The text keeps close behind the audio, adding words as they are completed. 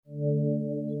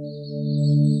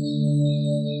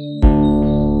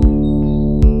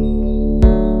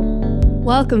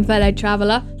Welcome, fellow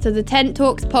traveller, to the Tent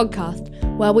Talks podcast,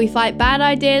 where we fight bad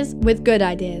ideas with good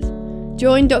ideas.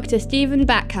 Join Dr. Stephen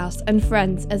Backhouse and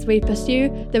friends as we pursue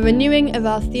the renewing of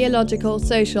our theological,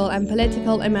 social and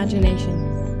political imagination.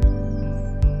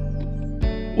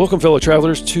 Welcome, fellow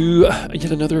travelers, to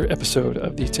yet another episode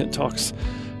of the Tent Talks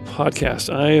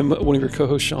podcast. I am one of your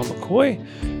co-hosts, Sean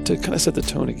McCoy, to kind of set the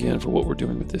tone again for what we're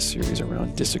doing with this series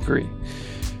around disagree.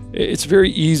 It's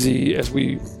very easy, as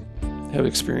we have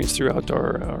experienced throughout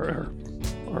our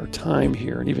time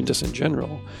here, and even just in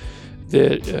general,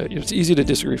 that it's easy to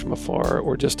disagree from afar,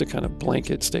 or just to kind of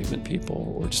blanket statement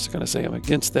people, or just to kind of say I'm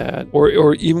against that,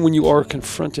 or even when you are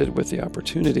confronted with the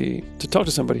opportunity to talk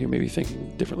to somebody who may be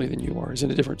thinking differently than you are, is in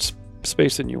a different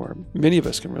space than you are. Many of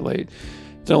us can relate,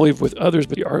 not only with others,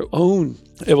 but our own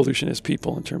evolution as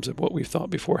people in terms of what we've thought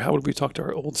before. How would we talk to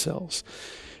our old selves?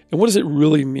 And what does it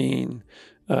really mean,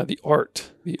 the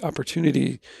art, the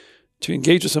opportunity to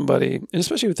engage with somebody, and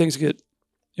especially when things get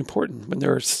important, when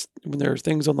there are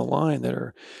things on the line that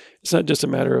are, it's not just a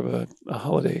matter of a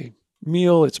holiday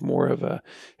meal, it's more of a,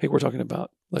 hey, we're talking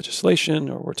about legislation,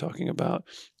 or we're talking about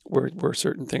where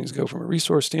certain things go from a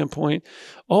resource standpoint.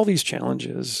 All these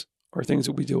challenges are things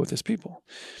that we deal with as people.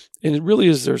 And it really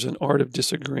is, there's an art of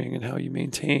disagreeing and how you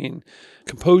maintain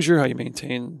composure, how you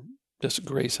maintain just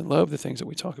grace and love, the things that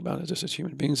we talk about as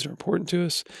human beings that are important to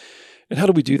us. And how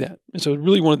do we do that? And so I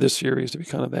really wanted this series to be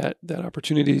kind of that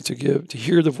opportunity to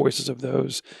hear the voices of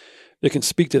those that can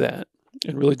speak to that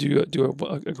and really do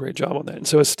a great job on that. And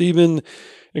so as Stephen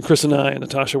and Chris and I and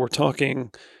Natasha were talking,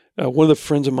 one of the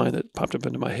friends of mine that popped up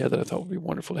into my head that I thought would be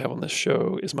wonderful to have on this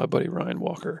show is my buddy Ryan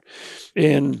Walker.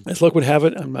 And as luck would have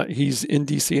it, he's in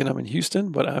DC and I'm in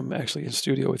Houston, but I'm actually in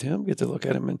studio with him. Get to look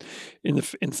at him in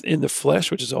the flesh,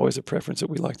 which is always a preference that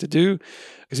we like to do,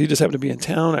 because he just happened to be in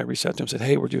town. I reached out to him and said,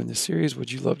 hey, we're doing this series.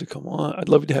 Would you love to come on? I'd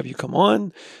love to have you come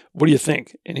on. What do you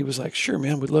think? And he was like, sure,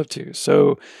 man, we'd love to.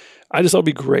 So I just thought it'd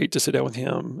be great to sit down with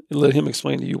him and let him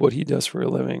explain to you what he does for a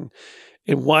living,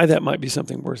 and why that might be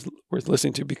something worth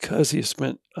listening to, because he has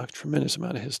spent a tremendous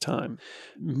amount of his time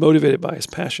motivated by his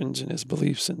passions and his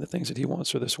beliefs and the things that he wants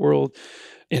for this world,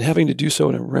 and having to do so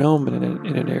in a realm and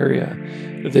in an area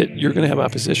that you're going to have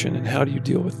opposition. And how do you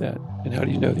deal with that? And how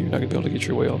do you know that you're not going to be able to get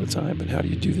your way all the time? And how do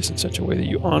you do this in such a way that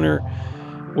you honor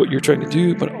what you're trying to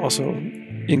do, but also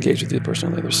engage with the person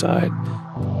on the other side?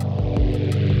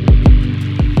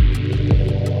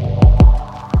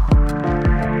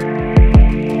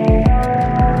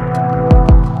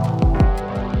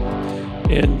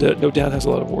 And no doubt has a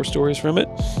lot of war stories from it.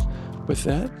 With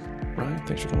that, Ryan,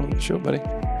 thanks for coming on the show, buddy.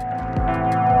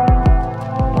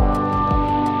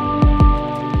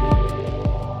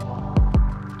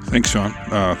 Thanks, Sean.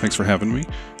 Thanks for having me.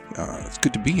 It's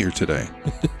good to be here today.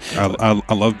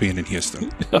 I love being in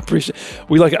Houston. I appreciate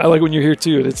it. I like when you're here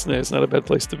too, and it's not a bad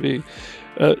place to be.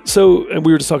 And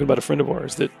we were just talking about a friend of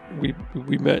ours that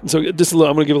we met. And so I'm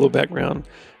going to give a little background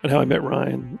on how I met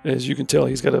Ryan. As you can tell,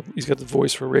 he's got the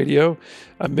voice for radio.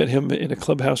 I met him in a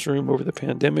clubhouse room over the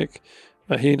pandemic.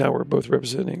 He and I were both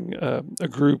representing a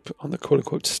group on the quote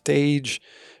unquote stage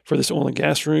for this oil and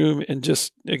gas room, and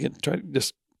just again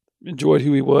enjoyed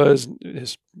who he was,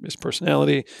 his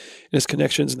personality, and his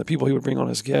connections, and the people he would bring on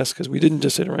as guests, because we didn't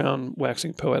just sit around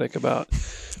waxing poetic about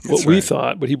what we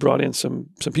thought, but he brought in some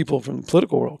people from the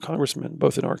political world, congressmen,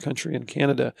 both in our country and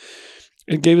Canada.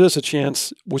 It gave us a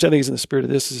chance, which I think is in the spirit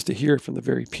of this, is to hear from the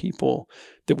very people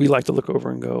that we like to look over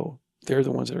and go, they're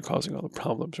the ones that are causing all the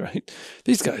problems, right?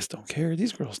 These guys don't care.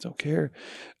 These girls don't care.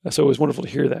 So it was wonderful to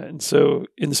hear that. And so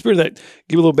in the spirit of that,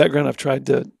 give a little background. I've tried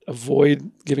to avoid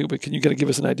giving, but can you kind of give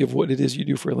us an idea of what it is you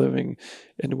do for a living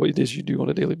and what it is you do on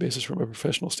a daily basis from a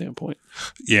professional standpoint?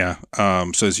 Yeah.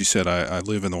 So as you said, I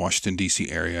live in the Washington,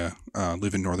 D.C. area,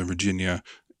 live in Northern Virginia,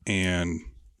 and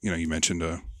you mentioned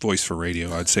a voice for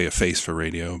radio. I'd say a face for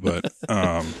radio, but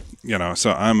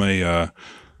so I'm a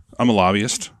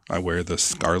lobbyist. I wear the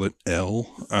scarlet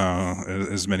L,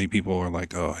 as many people are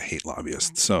like, oh, I hate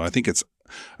lobbyists. So I think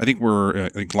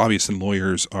lobbyists and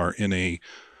lawyers are in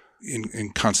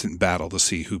constant battle to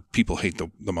see who people hate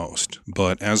the most.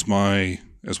 But as one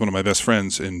of my best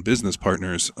friends and business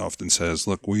partners often says,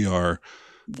 look, we're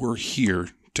here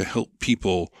to help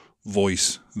people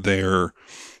voice their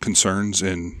concerns,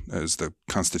 and as the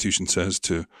Constitution says,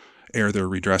 to air their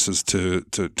redresses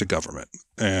to government.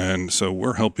 And so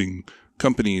we're helping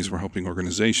companies, we're helping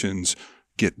organizations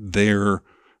get their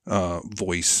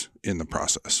voice in the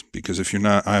process. Because if you're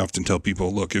not, I often tell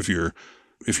people, look, if you're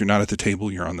not at the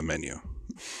table, you're on the menu.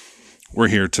 We're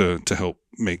here to help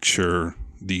make sure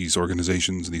these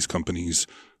organizations, these companies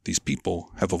these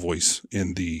people have a voice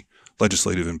in the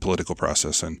legislative and political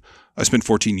process. And I spent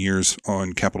 14 years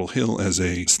on Capitol Hill as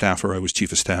a staffer. I was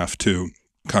chief of staff to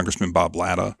Congressman Bob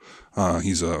Latta.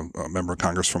 He's a member of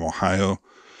Congress from Ohio,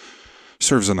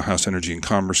 serves on the House Energy and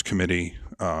Commerce Committee.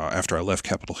 After I left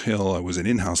Capitol Hill, I was an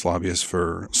in-house lobbyist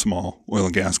for a small oil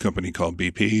and gas company called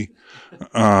BP,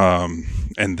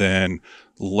 and then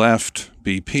left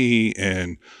BP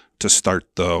and to start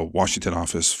the Washington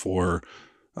office for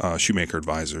Shoemaker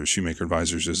Advisors. Shoemaker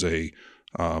Advisors is a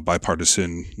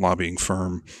bipartisan lobbying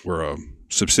firm. We're a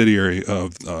subsidiary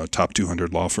of top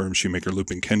 200 law firm, Shoemaker,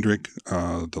 Lupin, Kendrick.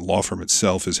 The law firm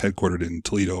itself is headquartered in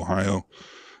Toledo, Ohio,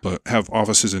 but have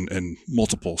offices in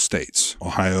multiple states,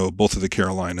 Ohio, both of the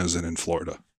Carolinas, and in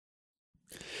Florida.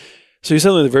 So you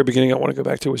said at the very beginning, I want to go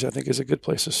back to, which I think is a good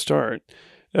place to start.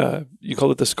 You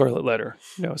called it the Scarlet Letter.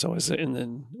 It's always, and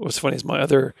then what's funny is my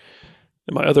other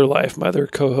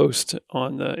co-host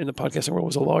in the podcasting world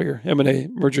was a lawyer, M&A,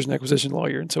 mergers and acquisition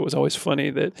lawyer. And so it was always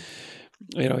funny that,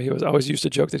 he was always used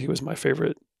to joke that he was my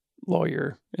favorite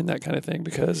lawyer and that kind of thing,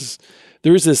 because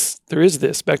there is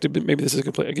this back to, maybe this is a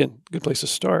good place to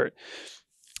start.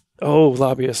 Oh,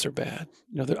 lobbyists are bad.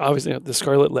 They're obviously the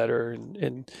Scarlet Letter,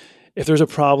 and if there's a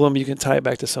problem, you can tie it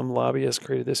back to some lobbyist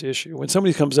created this issue. When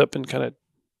somebody comes up and kind of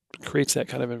creates that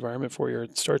kind of environment for you, or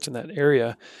it starts in that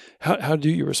area, how do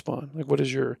you respond? Like,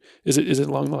 is it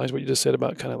along the lines of what you just said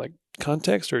about kind of like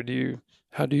context, or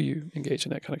how do you engage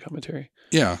in that kind of commentary?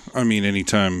 Yeah. I mean,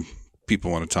 anytime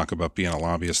people want to talk about being a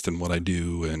lobbyist and what I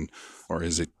do, or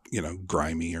is it,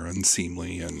 grimy or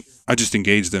unseemly, and I just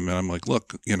engage them and I'm like,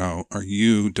 look, are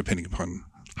you, depending upon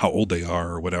how old they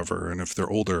are or whatever, and if they're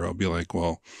older, I'll be like,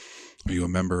 well, are you a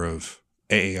member of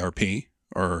AARP,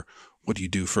 or what do you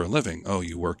do for a living? Oh,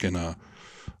 you work in a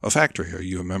factory. Are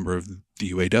you a member of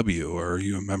the UAW, or are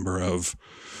you a member of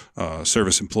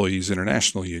Service Employees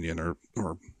International Union,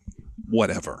 or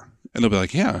whatever? And they'll be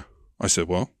like, yeah. I said,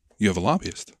 well, you have a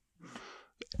lobbyist.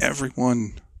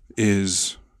 Everyone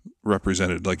is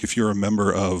represented. Like if you're a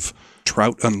member of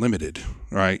Trout Unlimited,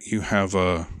 right? You have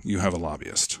a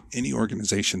lobbyist. Any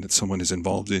organization that someone is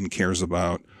involved in, cares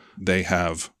about, they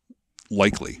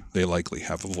likely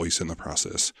have a voice in the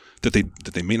process that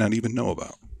they may not even know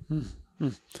about.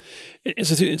 So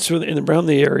around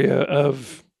the area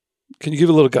of, can you give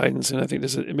a little guidance? And I think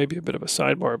it may be a bit of a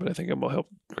sidebar, but I think it will help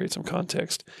create some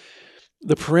context.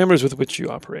 The parameters with which you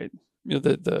operate,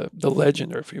 the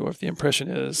legend, or if the impression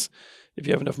is, if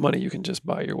you have enough money, you can just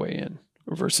buy your way in,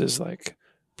 versus like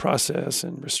process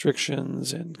and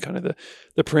restrictions and kind of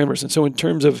the parameters. And so in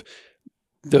terms of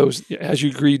those, as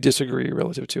you disagree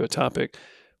relative to a topic,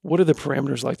 what are the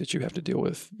parameters like that you have to deal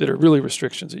with that are really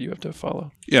restrictions that you have to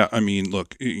follow? Yeah, I mean,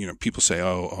 look, people say,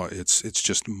 it's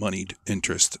just moneyed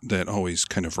interest that always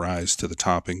kind of rise to the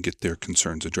top and get their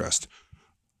concerns addressed.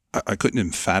 I couldn't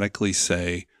emphatically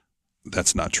say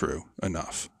that's not true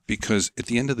enough, because at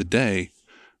the end of the day,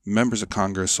 members of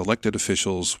Congress, elected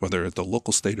officials, whether at the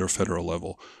local, state, or federal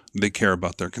level, they care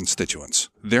about their constituents.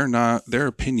 Their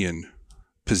opinion,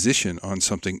 position on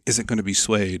something isn't going to be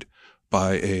swayed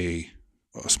by a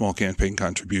small campaign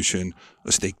contribution,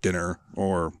 a steak dinner,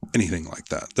 or anything like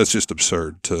that. That's just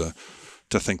absurd to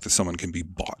think that someone can be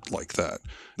bought like that.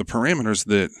 The parameters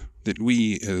that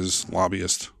we as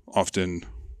lobbyists often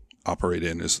operate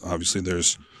in is, obviously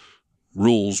there's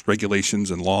rules,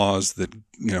 regulations, and laws that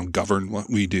govern what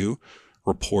we do.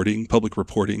 Reporting, public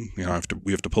reporting. We have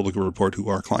to publicly report who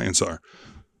our clients are.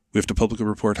 We have to publicly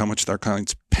report how much our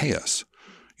clients pay us.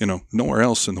 Nowhere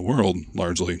else in the world,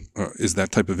 largely, is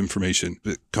that type of information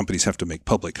that companies have to make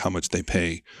public, how much they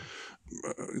pay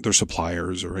their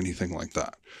suppliers or anything like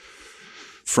that.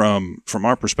 From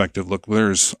our perspective, look,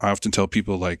 I often tell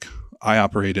people, like, I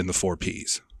operate in the 4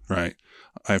 Ps, right?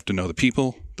 I have to know the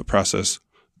people, the process,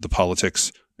 the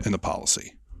politics, and the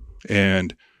policy.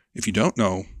 And if you don't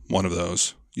know one of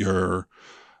those, you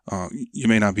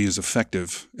may not be as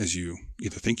effective as you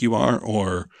either think you are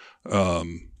or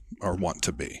want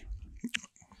to be.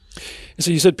 And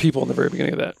so you said people in the very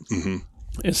beginning of that. Mm-hmm.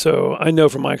 And so I know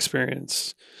from my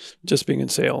experience, just being in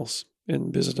sales,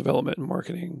 in business development and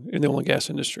marketing in the oil and gas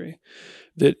industry,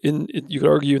 that you could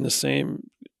argue in the same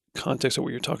context of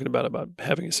what you're talking about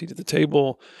having a seat at the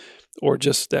table, or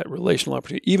just that relational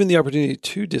opportunity, even the opportunity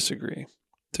to disagree,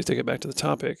 to take it back to the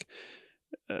topic,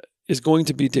 is going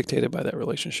to be dictated by that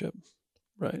relationship,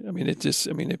 right? I mean,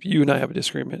 if you and I have a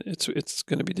disagreement, it's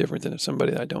going to be different than if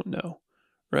somebody that I don't know,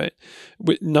 right?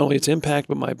 Not only its impact,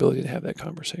 but my ability to have that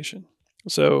conversation.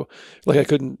 So, like, I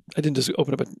didn't just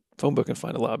open up a phone book and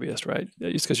find a lobbyist, right?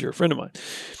 Just because you're a friend of mine.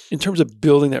 In terms of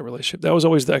building that relationship, that was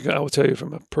always, that I will tell you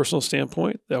from a personal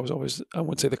standpoint, that was always, I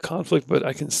wouldn't say the conflict, but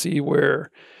I can see where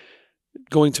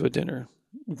going to a dinner,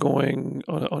 going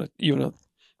on even a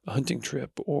hunting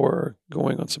trip, or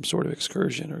going on some sort of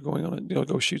excursion, or going on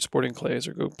go shoot sporting clays,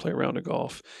 or go play a round of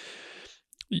golf.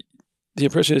 The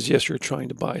impression is, yes, you're trying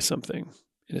to buy something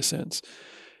in a sense.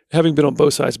 Having been on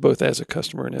both sides, both as a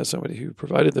customer and as somebody who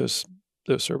provided those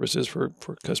services for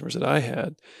customers that I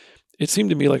had, it seemed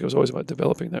to me like it was always about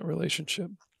developing that relationship.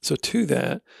 So to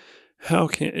that,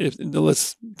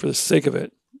 let's, for the sake of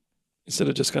it, instead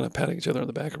of just kind of patting each other on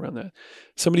the back around that,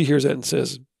 somebody hears that and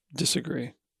says,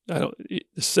 disagree. The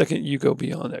second you go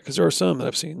beyond that, because there are some that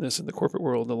I've seen this in the corporate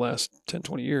world in the last 10,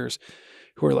 20 years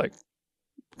who are like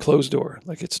closed door,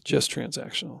 like it's just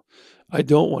transactional. I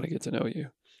don't want to get to know you.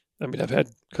 I mean, I've had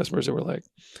customers that were like,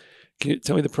 can you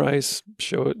tell me the price?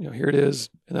 Show it, here it is.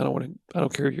 And I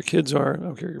don't care who your kids are. I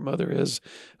don't care who your mother is.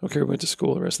 I don't care who went to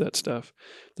school, the rest of that stuff.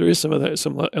 There is some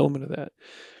element of that.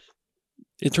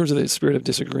 In terms of the spirit of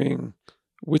disagreeing,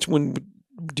 which one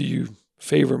do you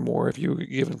favor more if you were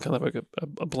given kind of like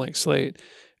a blank slate,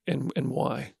 and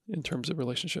why in terms of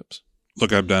relationships?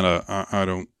 Look, I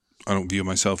don't view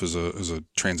myself as a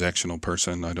transactional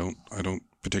person. I don't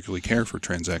particularly care for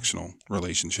transactional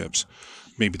relationships.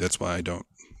 Maybe that's why I don't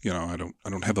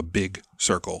have a big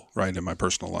circle, right, in my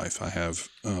personal life. I have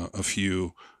a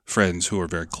few friends who are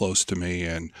very close to me,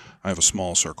 and I have a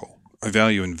small circle. I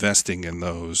value investing in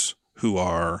those who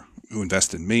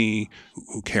invest in me,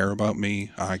 who care about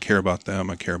me. I care about them.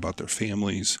 I care about their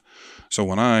families. So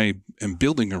when I am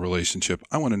building a relationship,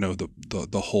 I want to know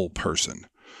the whole person.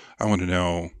 I want to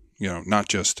know, not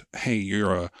just, hey,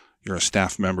 you're a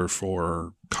staff member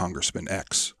for Congressman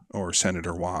X or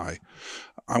Senator Y.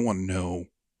 I want to know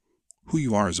who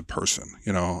you are as a person.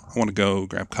 I want to go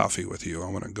grab coffee with you. I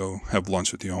want to go have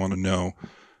lunch with you. I want to know,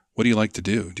 what do you like to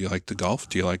do? Do you like to golf?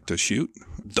 Do you like to shoot?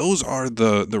 Those are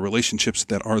the relationships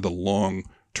that are the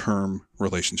long-term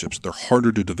relationships. They're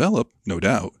harder to develop, no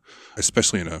doubt,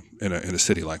 especially in a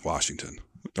city like Washington.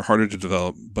 They're harder to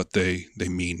develop, but they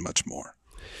mean much more.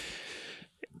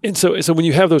 And so when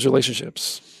you have those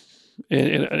relationships,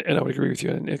 and I would agree with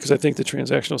you, because I think the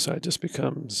transactional side just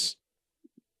becomes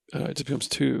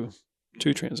too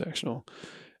transactional,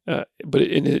 but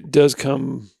it does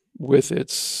come with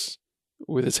its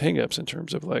hangups in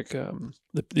terms of like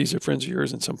these are friends of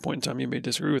yours. At some point in time, you may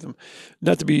disagree with them.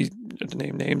 Not to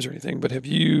name names or anything, but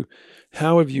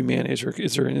how have you managed, or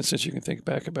is there an instance you can think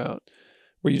back about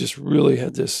where you just really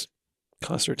had this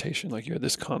consternation, like you had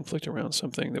this conflict around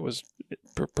something that was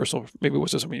personal? Maybe it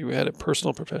was just something you had a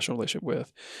personal, professional relationship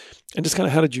with, and just kind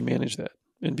of how did you manage that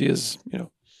and be as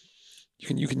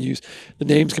you can use the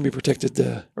names can be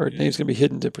protected or names can be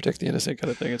hidden to protect the innocent kind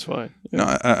of thing. It's fine. No,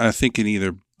 I think in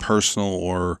either personal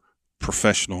or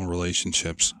professional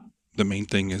relationships, the main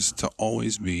thing is to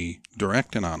always be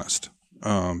direct and honest.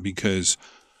 Because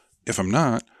if I'm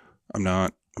not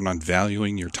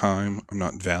valuing your time. I'm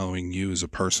not valuing you as a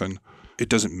person. It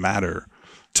doesn't matter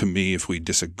to me if we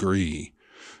disagree.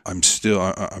 I'm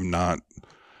not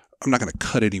going to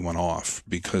cut anyone off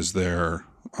because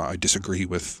I disagree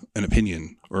with an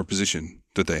opinion or a position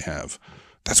that they have.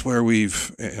 That's where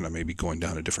and I may be going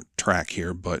down a different track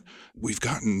here, but we've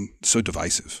gotten so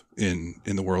divisive in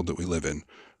the world that we live in,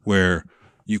 where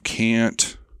you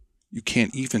can't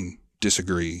even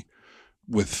disagree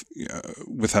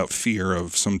without fear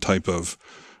of some type of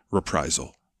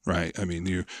reprisal, right? I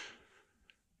mean,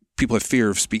 people have fear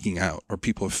of speaking out, or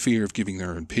people have fear of giving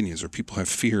their opinions, or people have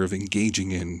fear of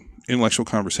engaging in intellectual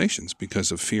conversations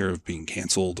because of fear of being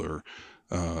canceled, or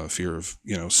fear of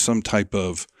some type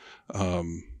of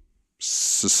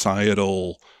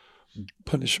societal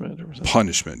punishment or something.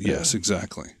 Punishment, yes,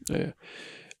 exactly. Yeah.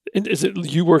 And is it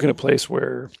you work in a place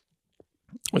where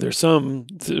there seems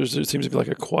to be like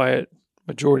a quiet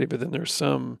majority, but then there's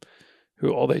some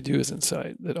who all they do is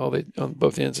incite, that on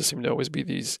both ends there seem to always be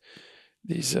these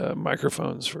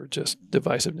microphones for just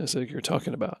divisiveness that you're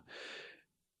talking about.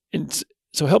 And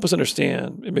so help us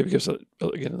understand, and maybe give us,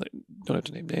 again, don't have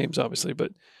to name names, obviously,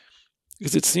 but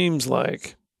because it seems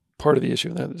like part of the issue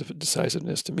in that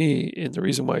decisiveness to me, and the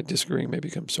reason why disagreeing may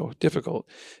become so difficult,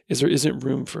 is there isn't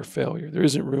room for failure. There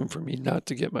isn't room for me not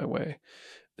to get my way.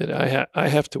 That I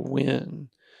have to win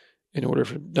in order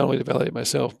for not only to validate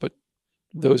myself, but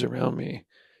those around me,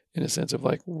 in a sense of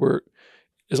like,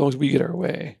 as long as we get our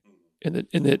way, and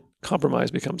that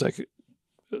compromise becomes like,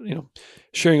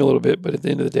 sharing a little bit, but at the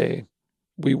end of the day,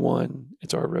 we won.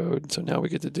 It's our road. So now we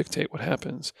get to dictate what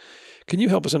happens. Can you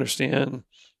help us understand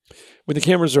when the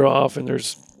cameras are off and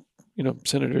there's,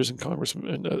 senators and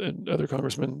congressmen and other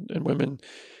congressmen and women,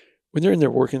 when they're in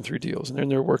there working through deals and they're in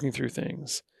there working through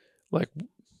things, like,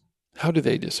 how do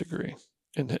they disagree?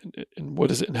 And what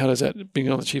is it? And how does that, being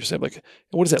on the chief staff, like,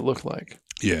 what does that look like?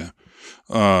 Yeah.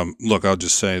 Look, I'll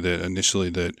just say that initially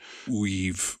that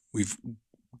we've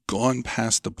gone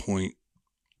past the point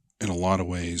in a lot of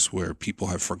ways where people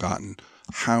have forgotten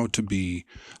how to be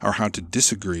or how to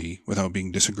disagree without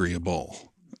being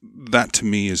disagreeable. That to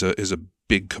me is a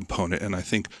big component. And I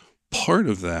think part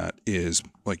of that is,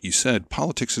 like you said,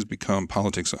 politics,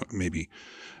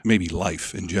 maybe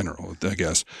life in general, I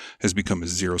guess, has become a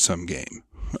zero-sum game.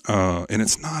 And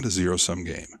it's not a zero-sum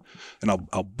game. And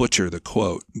I'll butcher the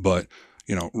quote, but,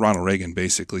 Ronald Reagan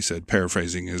basically said,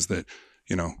 paraphrasing, is that,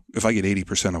 if I get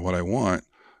 80% of what I want,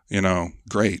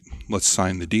 great, let's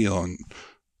sign the deal, and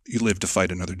you live to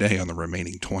fight another day on the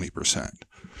remaining 20%.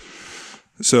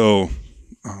 So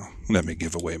that may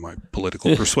give away my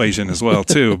political persuasion as well,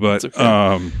 too. But,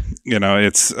 okay.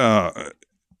 It's,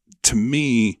 to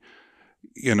me,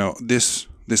 this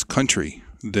country,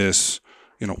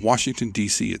 Washington,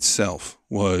 D.C. itself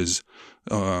was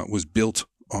built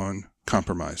on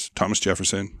compromise. Thomas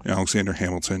Jefferson, Alexander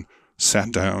Hamilton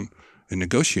sat down and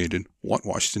negotiated what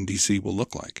Washington, D.C. will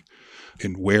look like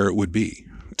and where it would be.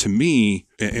 To me,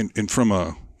 and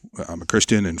I'm a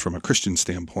Christian, and from a Christian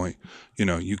standpoint,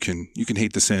 you can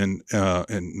hate the sin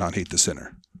and not hate the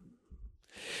sinner.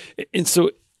 And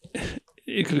so,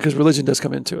 because religion does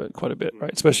come into it quite a bit,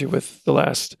 right? Especially with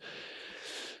I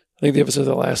think the emphasis of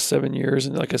the last 7 years,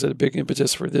 and like I said, a big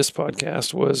impetus for this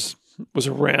podcast was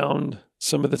around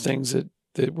some of the things that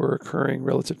were occurring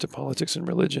relative to politics and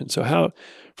religion. So how,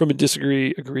 from a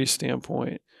agree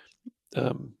standpoint,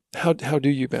 how do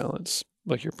you balance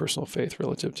like your personal faith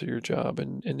relative to your job?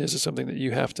 And is it something that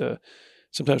you have to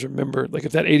sometimes remember, like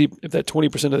if that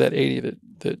 20% of that 80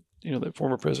 that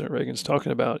former President Reagan's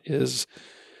talking about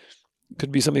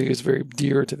could be something that's very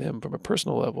dear to them from a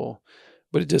personal level,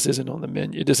 but it just isn't on the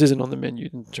menu. It just isn't on the menu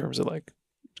in terms of like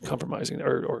compromising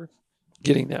or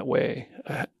getting that way.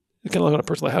 Kind of like on a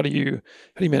personal, how do you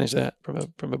manage that from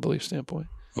a belief standpoint?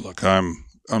 Well, look, I'm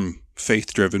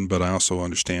faith driven, but I also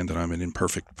understand that I'm an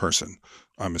imperfect person.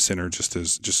 I'm a sinner just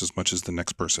as much as the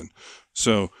next person.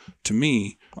 So to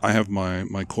me, I have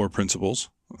my core principles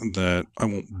that I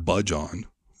won't budge on,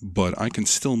 but I can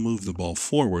still move the ball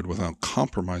forward without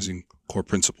compromising core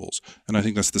principles. And I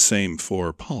think that's the same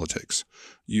for politics.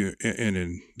 And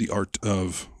in the art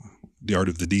of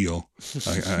the deal,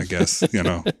 I guess, I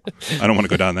don't want to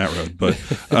go down that road, but,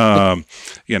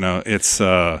 it's,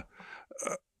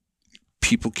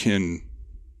 people can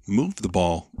move the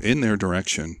ball in their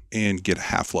direction and get a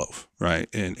half loaf, right?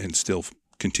 And still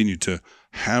continue to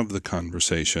have the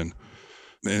conversation.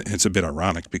 It's a bit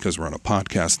ironic because we're on a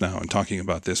podcast now and talking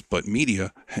about this, but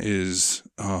media is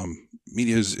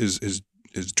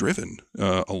driven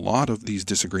a lot of these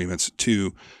disagreements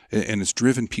to, and it's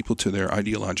driven people to their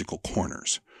ideological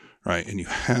corners, right? And you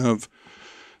have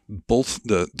both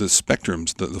the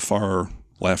spectrums, the far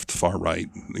left, far right,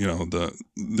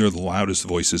 they're the loudest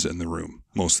voices in the room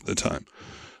most of the time,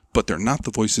 but they're not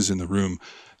the voices in the room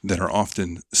that are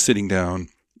often sitting down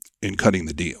and cutting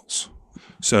the deals.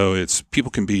 So it's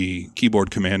people can be keyboard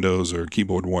commandos or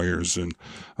keyboard warriors and,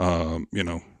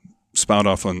 spout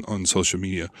off on social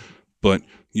media, but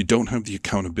you don't have the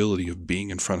accountability of being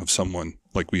in front of someone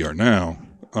like we are now,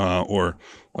 or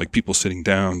like people sitting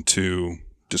down to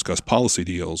discuss policy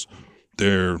deals.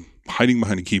 They're hiding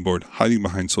behind a keyboard, hiding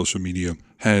behind social media,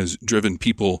 has driven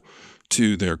people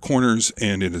to their corners,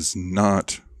 and it is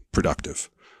not productive.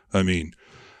 I mean,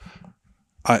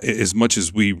 as much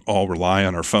as we all rely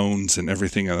on our phones and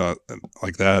everything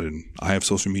like that, and I have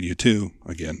social media too,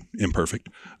 again, imperfect,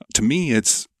 to me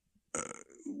it's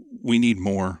we need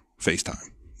more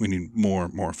FaceTime. We need more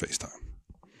FaceTime.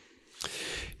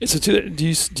 And so do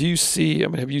you see,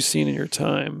 have you seen in your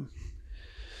time,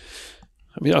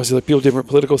 obviously like people, different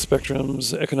political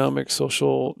spectrums, economic,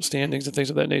 social standings and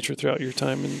things of that nature throughout your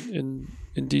time in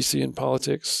DC and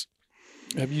politics,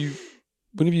 when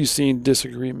have you seen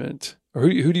disagreement, or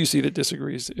who do you see that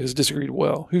has disagreed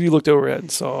well? Who have you looked over at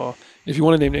and saw? If you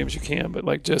want to name names, you can, but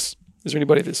like is there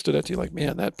anybody that stood out to you like,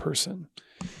 man, that person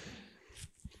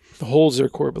holds their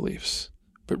core beliefs,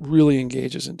 but really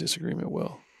engages in disagreement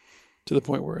well, to the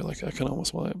point where like I kind of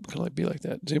almost want to kind of like be like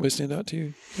that. Does anybody stand out to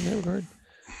you in that regard?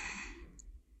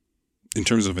 In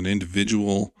terms of an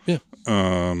individual, yeah,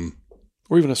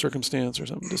 or even a circumstance or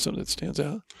something, just something that stands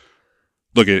out.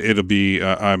 Look, it'll be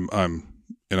I'm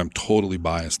totally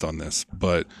biased on this,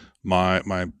 but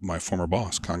my former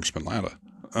boss, Congressman Latta,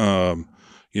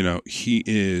 he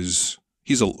is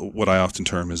he's what I often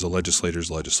term as a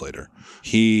legislator's legislator.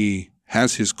 He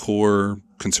has his core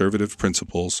conservative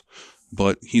principles,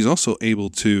 but he's also able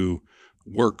to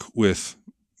work with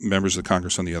members of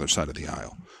Congress on the other side of the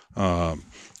aisle.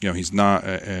 He's not,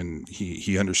 and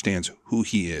he understands who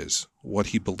he is, what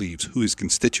he believes, who his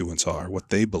constituents are, what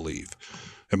they believe.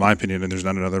 In my opinion, and there's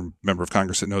not another member of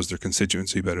Congress that knows their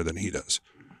constituency better than he does.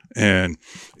 And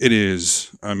it is,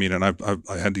 I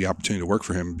had the opportunity to work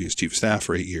for him, be his chief of staff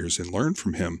for 8 years and learn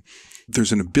from him.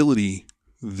 There's an ability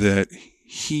that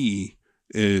he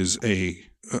is a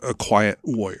quiet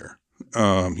warrior.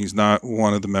 He's not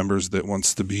one of the members that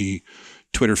wants to be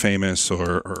Twitter famous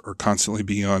or constantly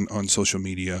be on social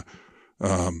media.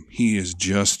 He is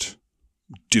just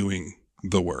doing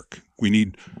the work. We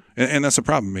need, and that's a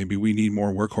problem. Maybe we need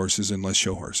more workhorses and less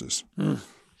show horses.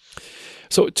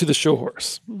 So to the show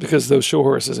horse, because those show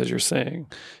horses, as you're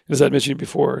saying, as I mentioned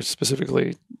before,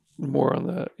 specifically more on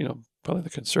the, probably the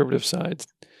conservative side,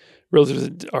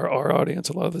 relative to our audience,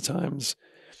 a lot of the times,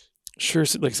 sure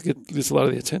likes to get a lot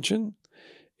of the attention.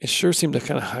 It sure seemed to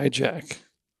kind of hijack,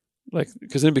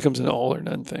 because then it becomes an all or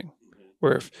none thing,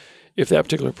 where if that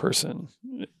particular person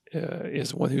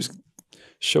is one who's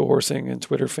show horsing and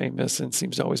Twitter famous and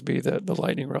seems to always be the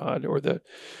lightning rod or the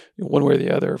one way or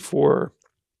the other for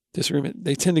disagreement,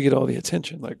 they tend to get all the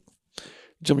attention. Like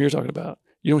Jim, you're talking about,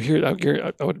 you don't hear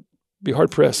it. I would be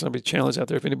hard pressed and I'd be challenged out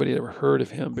there if anybody had ever heard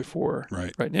of him before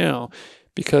right now,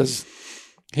 because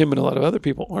him and a lot of other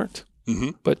people aren't.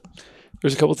 Mm-hmm. But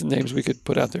there's a couple of names we could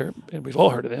put out there and we've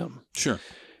all heard of them. Sure.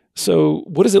 So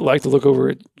what is it like to look over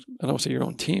at, I don't want to say your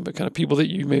own team, but kind of people that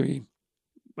you maybe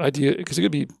because it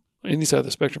could be any side of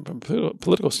the spectrum from a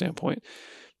political standpoint.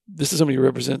 This is somebody who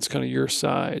represents kind of your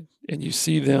side and you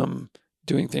see them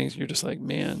doing things and you're just like,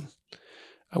 man,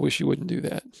 I wish you wouldn't do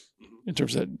that in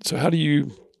terms of that. So how do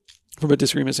you, from a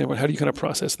disagreement standpoint, how do you kind of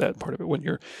process that part of it when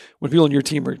people on your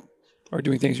team are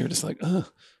doing things, you're just like,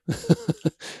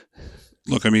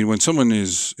 Look, when someone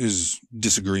is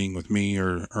disagreeing with me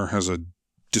or has a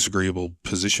disagreeable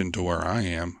position to where I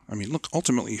am, look,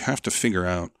 ultimately you have to figure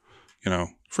out,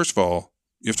 first of all,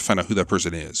 you have to find out who that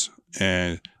person is.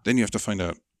 And then you have to find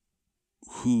out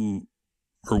who,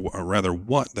 or rather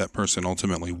what that person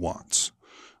ultimately wants.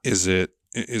 Is it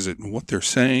what they're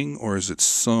saying, or is it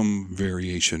some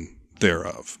variation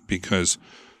thereof? Because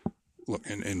look,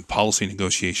 in policy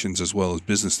negotiations as well as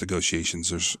business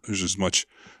negotiations, there's as much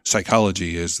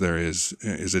psychology as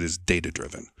it is data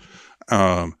driven.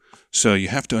 So you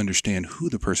have to understand who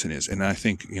the person is. And I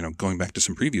think, going back to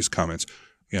some previous comments,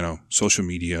 social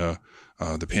media,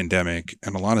 the pandemic,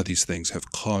 and a lot of these things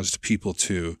have caused people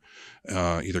to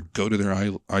either go to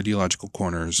their ideological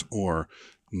corners or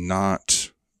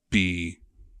not be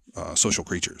social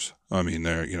creatures.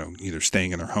 They're, either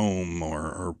staying in their home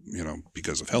or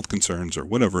because of health concerns or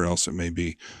whatever else it may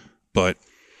be. But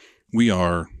we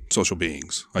are social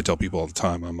beings. I tell people all the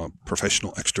time, I'm a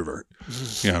professional extrovert,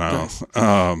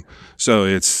 so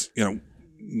it's,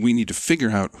 we need to figure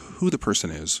out who the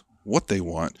person is, what they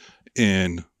want,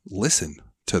 and listen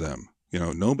to them.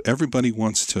 Everybody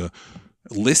wants to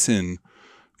listen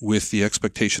with the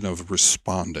expectation of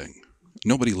responding.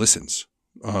 Nobody listens,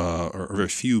 or very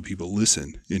few people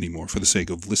listen anymore for the sake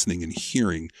of listening and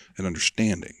hearing and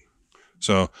understanding.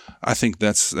 So I think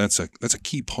that's a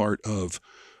key part of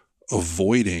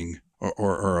avoiding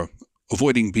or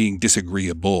avoiding being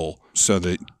disagreeable, so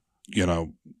that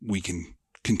we can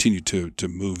continue to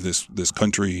move this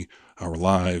country, our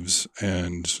lives,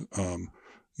 and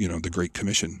the Great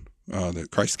Commission that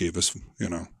Christ gave us,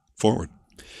 forward.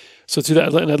 So to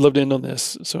that, and I'd love to end on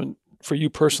this. So for you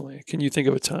personally, can you think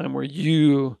of a time where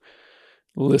you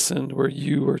listened, where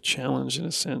you were challenged in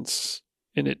a sense,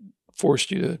 and it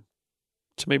forced you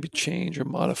to maybe change or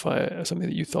modify something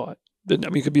that you thought?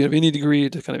 It could be of any degree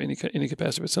to kind of any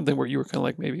capacity, but something where you were kind of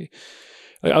like, maybe,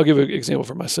 I'll give an example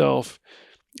for myself.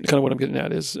 Kind of what I'm getting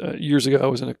at is years ago, I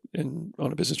was on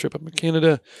a business trip up in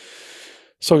Canada.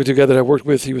 Talking to a guy that I worked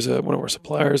with, he was one of our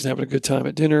suppliers, and having a good time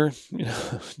at dinner.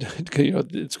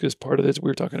 It's because part of this we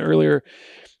were talking earlier,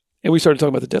 and we started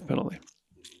talking about the death penalty.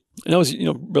 And I was,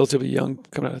 relatively young,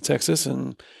 coming out of Texas, and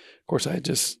of course, I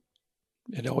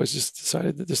had always just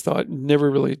decided that this thought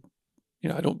never really,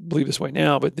 I don't believe this way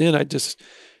now, but then I just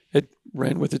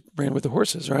ran with the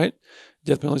horses, right?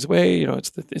 Death penalty's the way, it's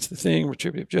the thing,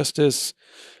 retributive justice,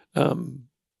 blah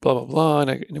blah blah,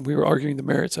 and we were arguing the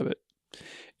merits of it.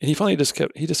 And he finally just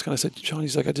kind of said, John,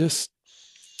 he's like, I just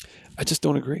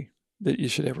don't agree that it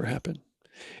should ever happen.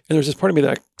 And there's this part of me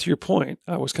that, to your point,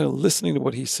 I was kind of listening to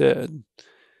what he said.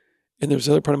 And there was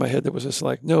another part of my head that was just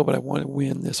like, no, but I want to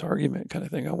win this argument kind of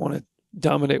thing. I want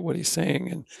dominate what he's saying,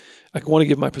 and I want to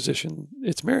give my position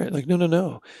its merit. Like,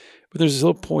 no. But there's this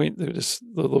little point that this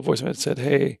little voice in my head said,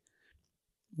 hey,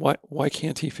 why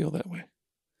can't he feel that way?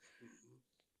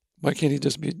 Why can't he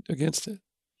just be against it?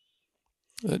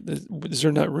 Is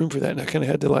there not room for that? And I kind of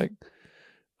had to like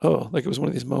it was one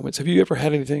of these moments. Have you ever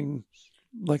had anything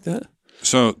like that?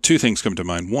 So 2 things come to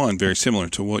mind. One, very similar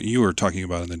to what you were talking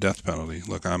about in the death penalty.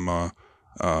 Look, I'm a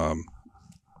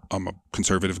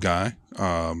conservative guy.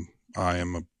 I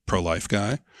am a pro-life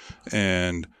guy.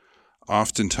 And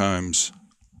oftentimes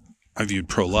I viewed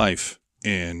pro-life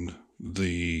in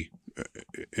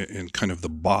kind of the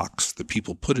box that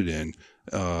people put it in,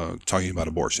 talking about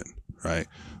abortion, right?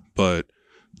 But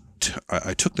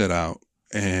I took that out,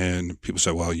 and people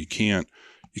said, well, you can't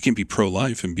be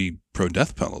pro-life and be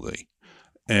pro-death penalty.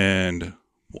 And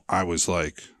I was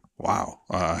like, wow,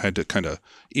 I had to kind of,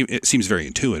 it seems very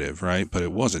intuitive, right? But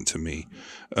it wasn't to me.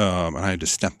 And I had to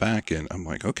step back, and I'm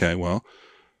like, okay, well,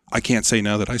 I can't say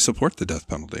now that I support the death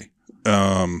penalty,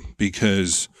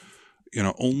 because,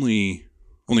 only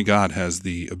God has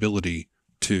the ability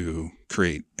to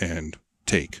create and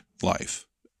take life.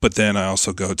 But then I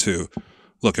also go to,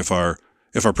 look, if our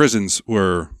prisons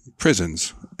were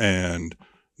prisons and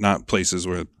not places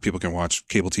where people can watch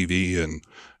cable TV and,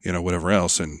 whatever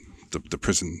else, and the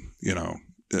prison,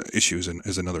 issue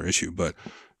is another issue. But,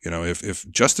 if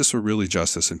justice were really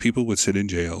justice and people would sit in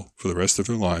jail for the rest of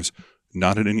their lives,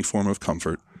 not in any form of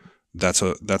comfort, that's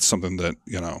something that,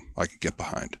 I could get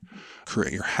behind.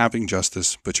 You're having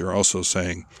justice, but you're also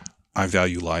saying, I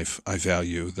value life. I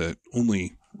value that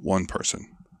only one person,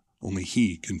 only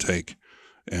he can take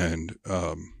and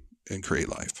create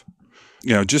life.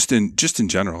 Just in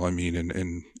general, I mean,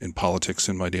 in politics,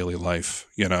 in my daily life,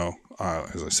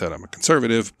 as I said, I'm a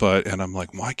conservative, and I'm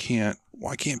like, why can't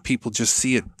people just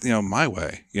see it, my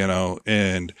way,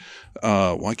 and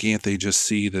why can't they just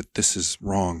see that this is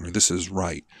wrong or this is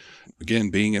right? Again,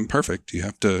 being imperfect, you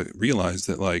have to realize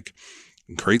that, like,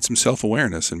 create some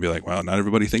self-awareness and be like, wow, not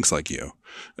everybody thinks like you.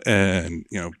 And,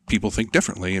 people think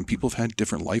differently, and people have had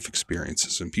different life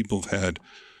experiences, and people have had,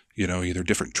 either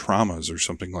different traumas or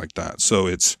something like that. So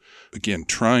it's, again,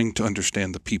 trying to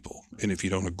understand the people. And if you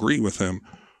don't agree with them,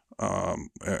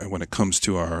 when it comes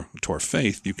to our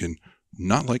faith, you can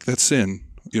not like that sin.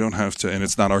 You don't have to, and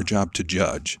it's not our job to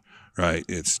judge, right?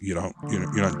 It's, you're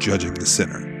not judging the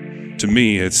sinner. To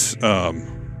me, it's,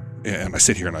 and I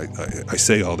sit here and I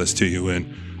say all this to you,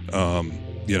 and,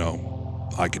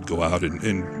 I could go out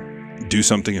and do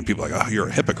something and people are like, oh, you're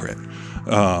a hypocrite.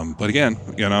 But again,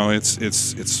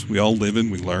 it's, we all live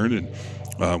and we learn, and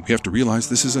we have to realize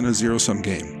this isn't a zero-sum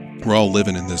game. We're all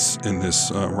living in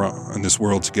this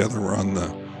world together. We're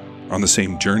on the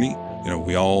same journey.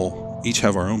 We all each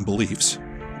have our own beliefs.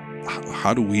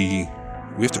 How do we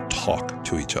have to talk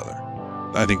to each other.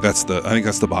 I think that's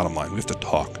the bottom line. We have to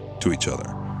talk to each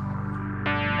other.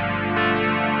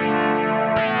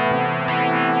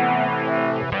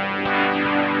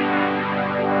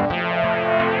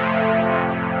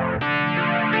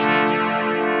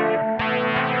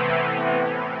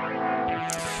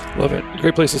 Love it.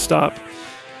 Great place to stop.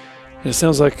 And it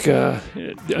sounds like the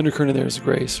undercurrent of there is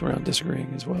grace around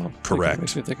disagreeing as well. Correct. It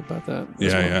makes me think about that.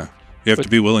 Yeah. You have to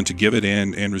be willing to give it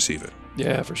and receive it.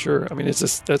 Yeah, for sure. I mean, I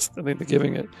think the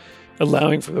giving it,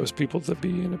 allowing for those people to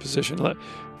be in a position.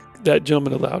 That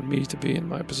gentleman allowed me to be in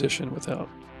my position without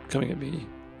coming at me,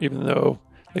 even though,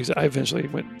 like I said, I eventually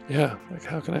went, am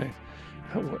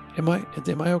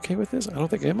I okay with this? I don't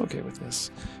think I am okay with this.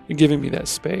 And giving me that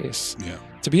space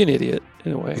to be an idiot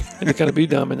in a way, and to kind of be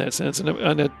dumb in that sense. And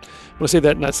when I say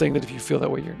that, not saying that if you feel that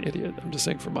way, you're an idiot. I'm just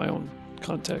saying from my own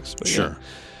context. But sure.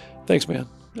 Thanks, man.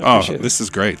 This is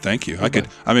great. Thank you.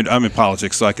 I'm in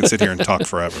politics, so I could sit here and talk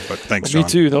forever, but thanks, John. Me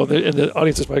too, though. And the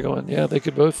audience is probably going, yeah, they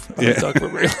could both talk for a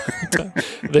very long time.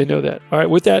 They know that. All right,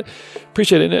 with that,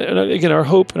 appreciate it. And again, our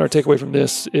hope and our takeaway from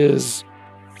this is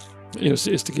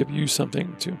to give you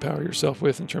something to empower yourself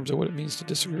with in terms of what it means to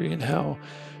disagree and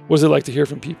what is it like to hear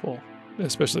from people,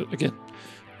 especially, again,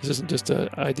 this isn't just an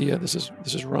idea. This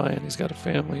is Ryan. He's got a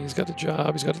family. He's got a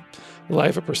job. He's got a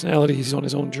life, a personality. He's on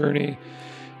his own journey.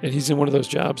 And he's in one of those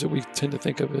jobs that we tend to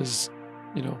think of as,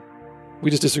 we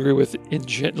just disagree with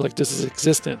like this is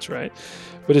existence, right?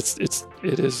 But it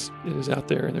is out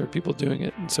there, and there are people doing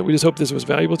it. And so we just hope this was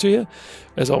valuable to you.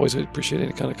 As always, we appreciate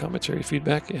any kind of commentary,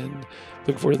 feedback, and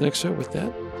looking forward to the next show. With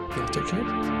that, y'all take care.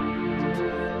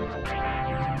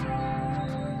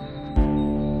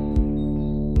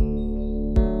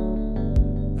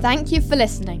 Thank you for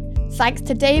listening. Thanks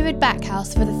to David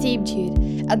Backhouse for the theme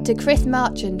tune, and to Chris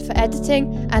Marchand for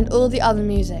editing and all the other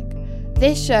music.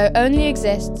 This show only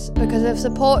exists because of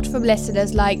support from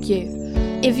listeners like you.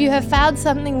 If you have found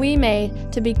something we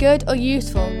made to be good or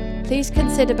useful, please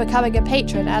consider becoming a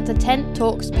patron at the Tent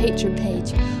Talks Patreon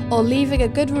page or leaving a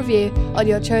good review on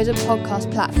your chosen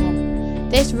podcast platform.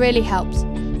 This really helps.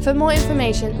 For more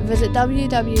information, visit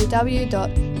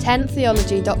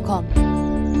www.tenttheology.com.